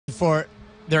for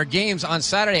their games on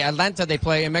Saturday. Atlanta, they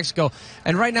play in Mexico.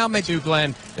 And right now,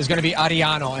 Glenn is going to be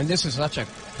Arellano. And this is such a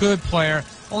good player.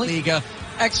 Liga.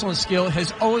 Excellent skill.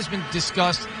 Has always been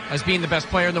discussed as being the best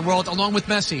player in the world, along with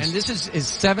Messi. And this is his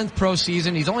 7th pro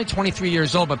season. He's only 23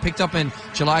 years old, but picked up in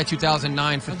July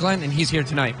 2009 for Glenn, and he's here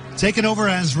tonight. Taking over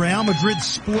as Real Madrid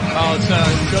sport. Oh, it's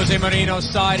Jose Mourinho's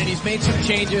side, and he's made some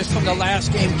changes from the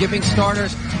last game, giving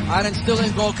starters. Adán still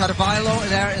in goal. Carvalho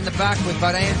there in the back with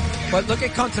Varane. But look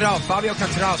at Coentrão, Fábio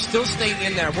Coentrão, still staying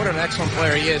in there. What an excellent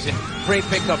player he is, and great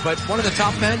pickup. But one of the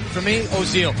top men, for me,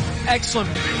 Ozil. Excellent.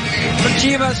 From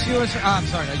Chivas,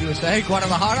 USA,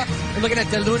 Guadalajara. We're looking at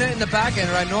De Luna in the back, and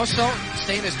Reynoso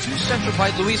staying as 2 central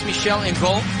by Luis Michel in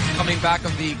goal, coming back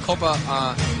of the Copa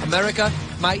America.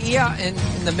 Mejía in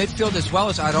the midfield as well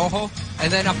as Araujo.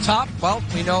 And then up top, well,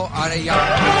 we know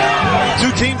Arellano.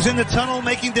 2 teams in the tunnel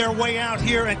making their way out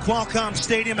here at Qualcomm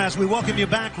Stadium as we welcome you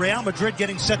back. Real Madrid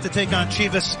getting set to take on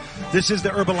Chivas. This is the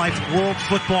Herbalife World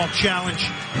Football Challenge.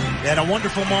 And a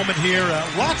wonderful moment here.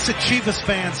 Lots of Chivas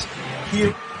fans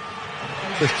here.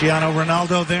 Cristiano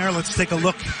Ronaldo there. Let's take a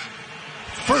look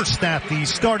first at the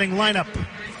starting lineup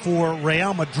for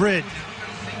Real Madrid.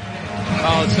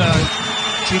 Oh, it's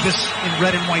Chivas in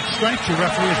red and white stripes. Your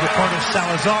referee is Ricardo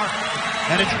Salazar.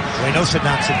 And Reynoso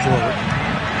knocks it forward.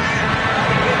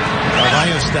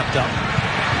 Carvalho stepped up.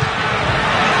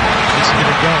 He's going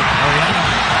to go. Arellano.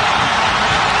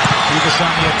 Chivas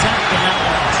on the attack, and that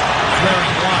one's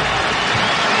flaring wide.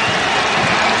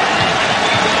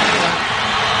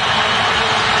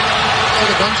 It's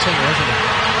like a gunslinger, isn't it?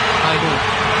 I do.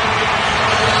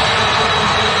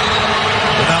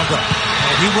 Ronaldo.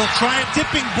 And he will try a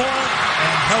dipping ball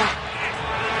and help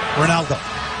Ronaldo.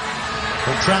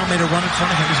 Coentrão made a run in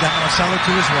front of him. He's got Marcelo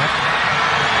to his right.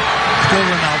 Still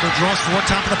Ronaldo draws forward,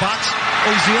 top of the box.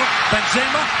 Ozil,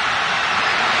 Benzema.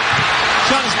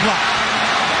 Shot is blocked.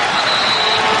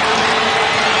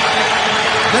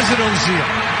 Mesut Ozil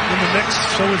in the mix.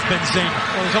 So is Benzema.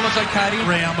 Well, it's almost like Karim.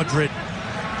 Real Madrid.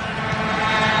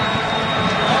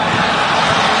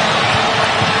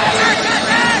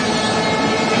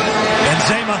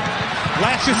 Benzema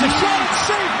lashes a shot and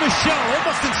save Michel,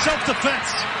 almost in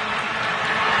self-defense.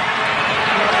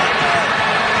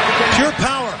 Pure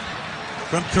power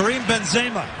from Karim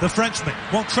Benzema, the Frenchman.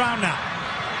 Coentrão now.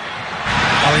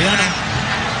 Arellano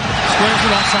squares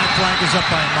it outside, flag is up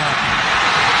by Amar.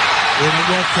 And it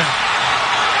will count.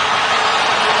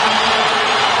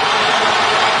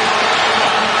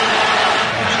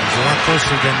 He's a lot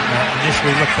closer than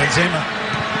initially looked. Benzema.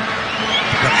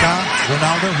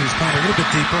 Ronaldo, who's playing a little bit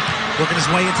deeper, working his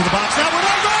way into the box. Now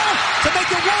Ronaldo to make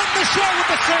it 1, Michel with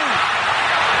the save.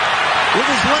 With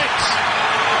his legs.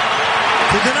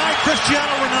 To deny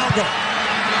Cristiano Ronaldo.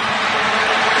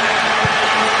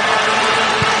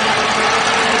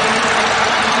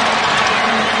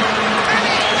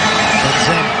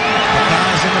 Benzema.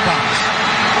 Papa's in the box.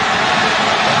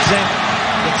 Benzema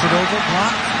gets it over,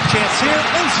 block. Chance here.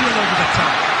 Ozil over the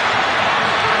top.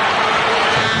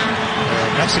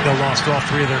 Mexico lost all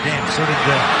 3 of their games. So did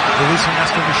Luis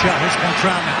Michel. Here's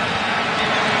Coentrão now.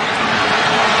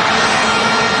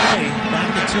 Back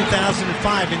in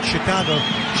 2005 in Chicago,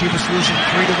 Chivas losing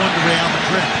 3-1 to Real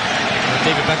Madrid.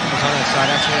 David Beckham was on that side,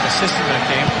 actually had assist in that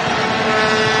game.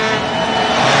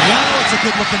 Arellano, it's a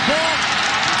good-looking ball.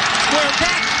 Square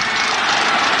back.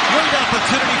 Great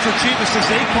opportunity for Chivas as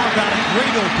they carve out a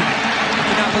great opening. I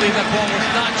cannot believe that ball was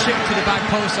not chipped to the back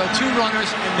post, so 2 runners.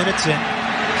 10 minutes in.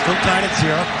 Still tied at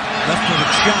 0.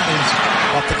 Left-footed shot is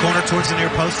off the corner towards the near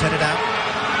post, headed out.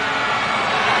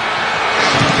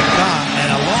 And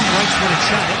a long right-footed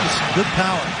shot. It was some good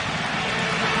power.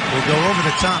 Will go over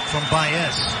the top from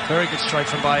Báez. Very good strike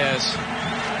from Báez.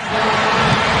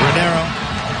 Granero.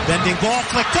 Bending ball,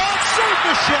 flicked on. Save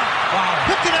Michel. Wow.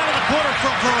 Hooked it out of the corner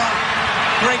from Varane.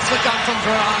 Great flick on from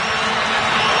Varane.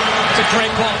 It's a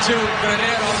great ball, too.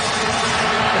 Granero.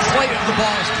 The flight of the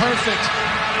ball is perfect.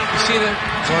 You see the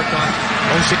work on.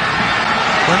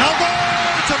 Ronaldo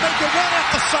to make a run at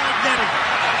the side netting.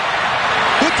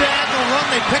 Good diagonal run.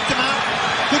 They picked him out.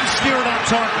 Couldn't steer it on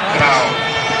target.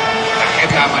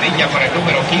 Tarjeta amarilla por el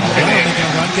número 15 making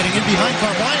a run, getting in behind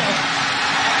Carvalho.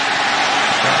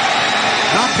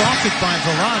 Knocked off it by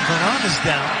Varane. Varane is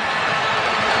down.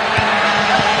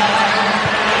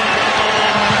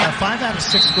 5 out of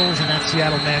 6 goals in that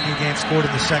Seattle Man U game scored in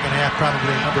the second half.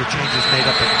 Probably a number of changes made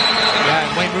up it. Yeah,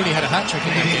 and Wayne Rooney had a hat-trick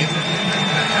in that game.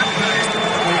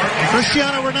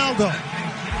 Cristiano Ronaldo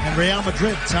and Real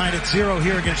Madrid tied at 0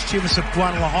 here against Chivas of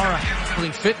Guadalajara.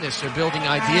 Building fitness, they're building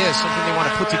ideas, something they want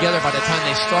to put together by the time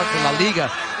they start for La Liga.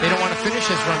 They don't want to finish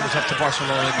as runners up to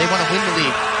Barcelona. They want to win the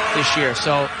league this year.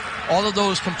 So all of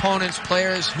those components,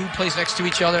 players who plays next to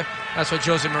each other. That's what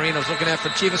José Mourinho's looking at for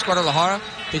Chivas Guadalajara.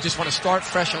 They just want to start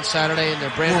fresh on Saturday in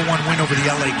their brand. 4-1 win over the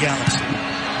LA Galaxy.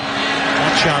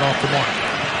 One shot off the mark.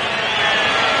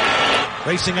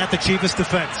 Racing at the Chivas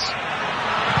defense.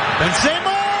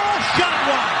 Benzema, shot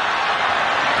wide.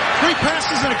 3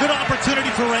 passes and a good opportunity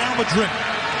for Real Madrid.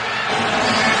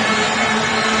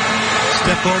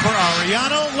 Step over,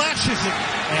 Arellano lashes it,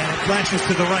 and it flashes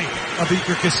to the right of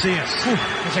Iker Casillas.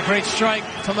 It's a great strike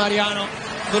from Arellano.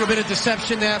 A little bit of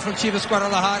deception there from Chivas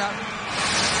Guadalajara.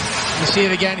 You see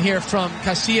it again here from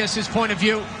Casillas' point of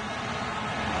view.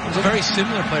 He's a very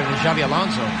similar player to Xavier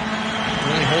Alonso.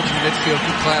 Really holds in midfield,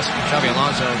 good class from Xavier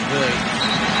Alonso. Really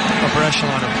upper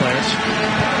echelon of players.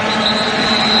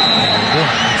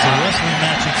 It's a wrestling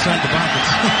match inside the box.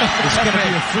 It's going to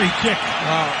be a free kick.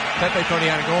 Pepe thought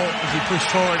he had a goal as he pushed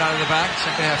forward out of the back.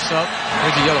 Second half sub.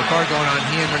 There's a yellow card going on.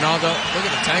 He and Ronaldo. Look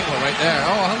at the tangle right there.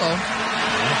 Oh, hello.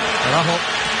 Araujo.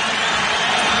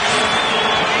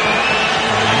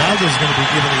 Ronaldo's going to be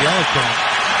given a yellow card.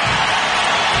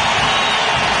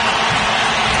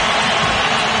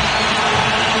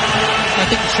 I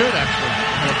think he should, actually.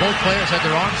 Both players had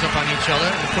their arms up on each other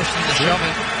and pushed them to shove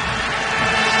it.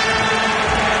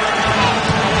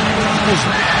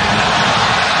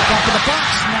 Back in the box.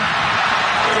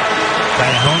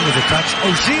 Gallardo with a touch.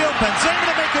 Ozil, Benzema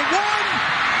to make it 1.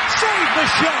 Save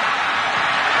Michel.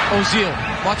 Ozil,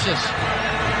 watch this.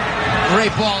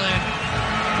 Great ball in.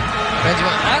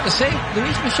 Benzema, I have to say,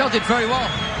 Luis Michel did very well.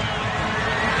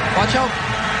 Watch out.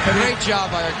 Great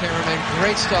job by our cameraman.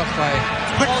 Great stuff by...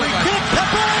 Quickly kick,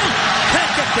 Pepe!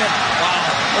 Can't get there.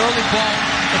 Wow. Early ball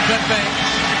to Pepe.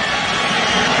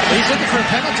 He's looking for a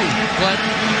penalty, Glenn.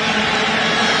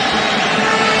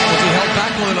 He held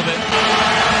back a little bit.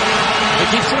 If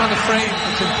he keeps it on the frame,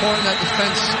 it's important that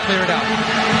defense clear it out.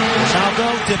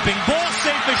 Ronaldo, dipping ball,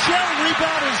 save Michel,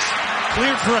 rebound is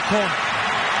cleared for a corner.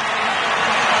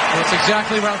 That's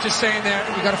exactly what I was just saying there.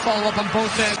 You got to follow up on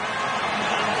both ends.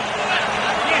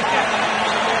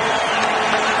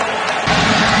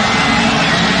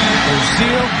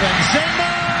 Ozil, Benzema,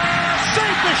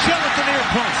 save Michel at the near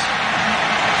post.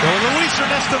 So Luis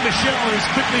Ernesto Michel is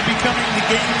quickly becoming the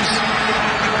game's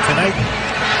tonight.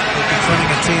 They're confronting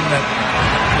a team that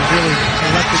is really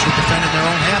elected to defend in their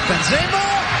own half. Benzema,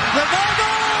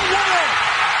 Ronaldo, winner!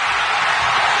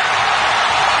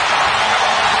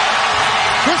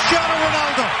 Cristiano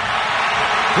Ronaldo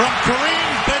from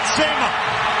Karim Benzema.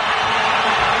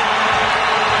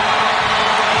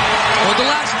 Well, the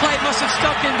last play must have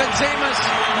stuck in Benzema's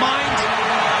mind.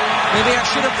 Maybe I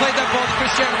should have played that ball to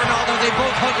Cristiano Ronaldo. They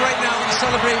both hug right now in the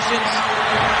celebrations.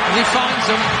 And he finds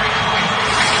them.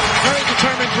 Very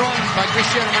determined run by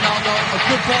Cristiano Ronaldo. A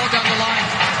good ball down the line.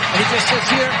 And he just says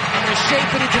here, I'm going to shape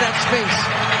it into that space.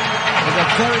 With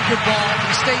a very good ball.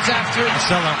 He stays after it.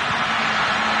 Marcelo.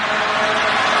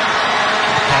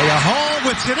 Hall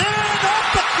whips it in. Off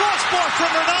the crossbar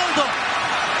from Ronaldo.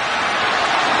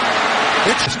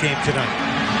 It's this game tonight.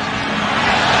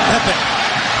 Pepe.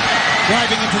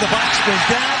 Driving into the box, goes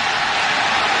down.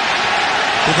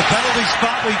 To the penalty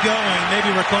spot we go, and maybe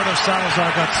Ricardo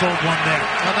Salazar got sold one there.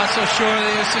 I'm not so sure.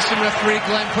 The assistant referee,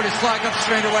 Glenn, put his flag up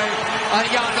straight away.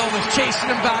 Arellano was chasing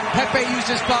him back. Pepe used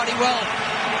his body well.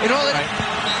 In all that...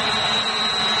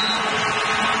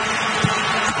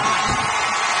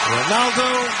 Ronaldo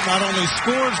not only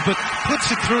scores, but puts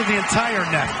it through the entire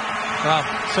net. Wow.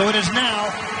 So it is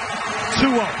now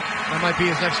 2-0. That might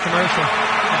be his next commercial.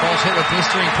 The ball's hit with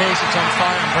blistering pace. It's on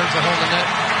fire and burns a hole in the net.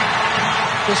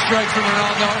 Good strike from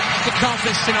Ronaldo. Good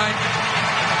confidence tonight.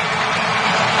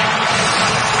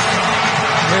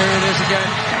 Here it is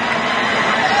again.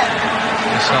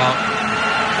 You saw.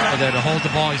 And then to hold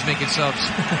the ball, he's making subs.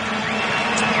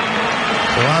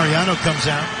 So Arellano comes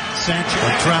out. Sánchez,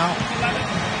 Coentrão.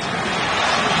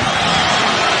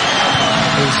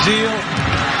 Ozil.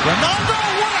 Ronaldo,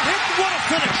 what a hit, what a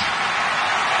finish.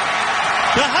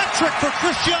 The hat-trick for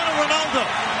Cristiano Ronaldo.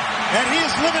 And he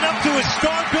is living up to his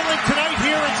star billing tonight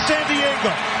here in San Diego.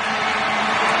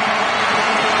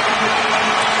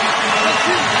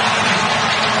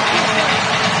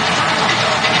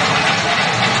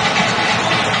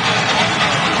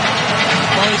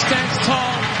 Well, he stands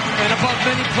tall and above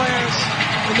many players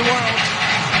in the world.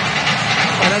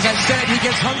 And as I said, he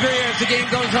gets hungrier as the game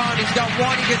goes on. He's got 1,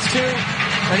 he gets 2,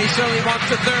 and he certainly wants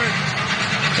the 3rd.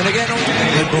 And again,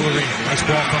 nice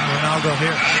ball from Ronaldo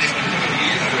here.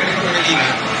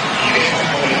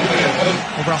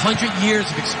 Over 100 years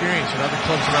of experience with other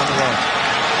clubs around the world.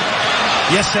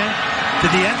 Yesen to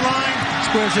the end line,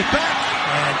 squares it back,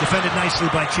 and defended nicely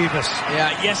by Chivas.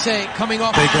 Yeah, Yesen coming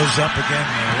off. He goes up again.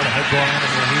 What a head ball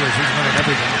animal he is. He's winning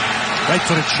everything.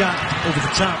 Right-footed shot over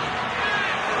the top.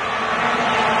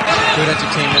 Good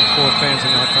entertainment for fans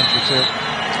in our country, too.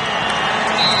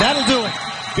 That'll do it.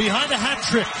 Behind a hat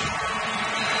trick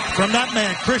from that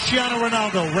man, Cristiano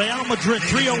Ronaldo. Real Madrid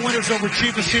 3-0 winners over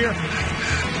Chivas here.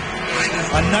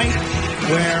 A night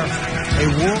where a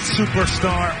world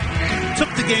superstar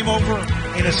took the game over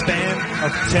in a span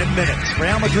of 10 minutes.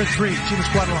 Real Madrid 3,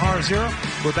 Chivas Guadalajara 0.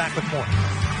 We're back with more.